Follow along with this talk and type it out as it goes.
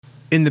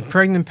In the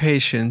pregnant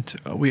patient,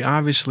 we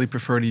obviously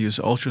prefer to use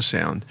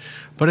ultrasound,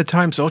 but at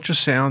times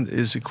ultrasound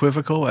is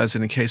equivocal, as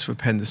in a case of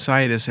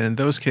appendicitis, and in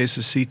those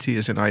cases, CT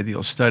is an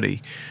ideal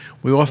study.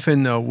 We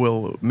often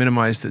will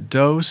minimize the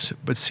dose,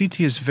 but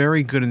CT is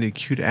very good in the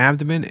acute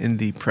abdomen in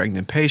the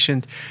pregnant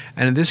patient,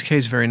 and in this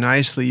case, very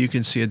nicely, you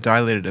can see a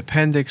dilated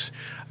appendix,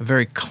 a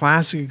very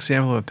classic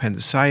example of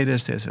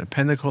appendicitis. There's an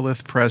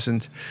appendicolith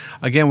present.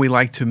 Again, we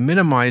like to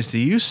minimize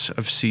the use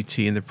of CT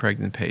in the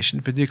pregnant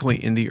patient,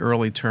 particularly in the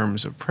early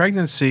terms of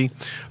pregnancy,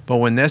 but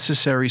when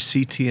necessary,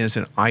 CT is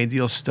an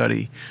ideal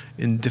study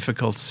in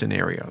difficult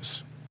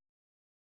scenarios.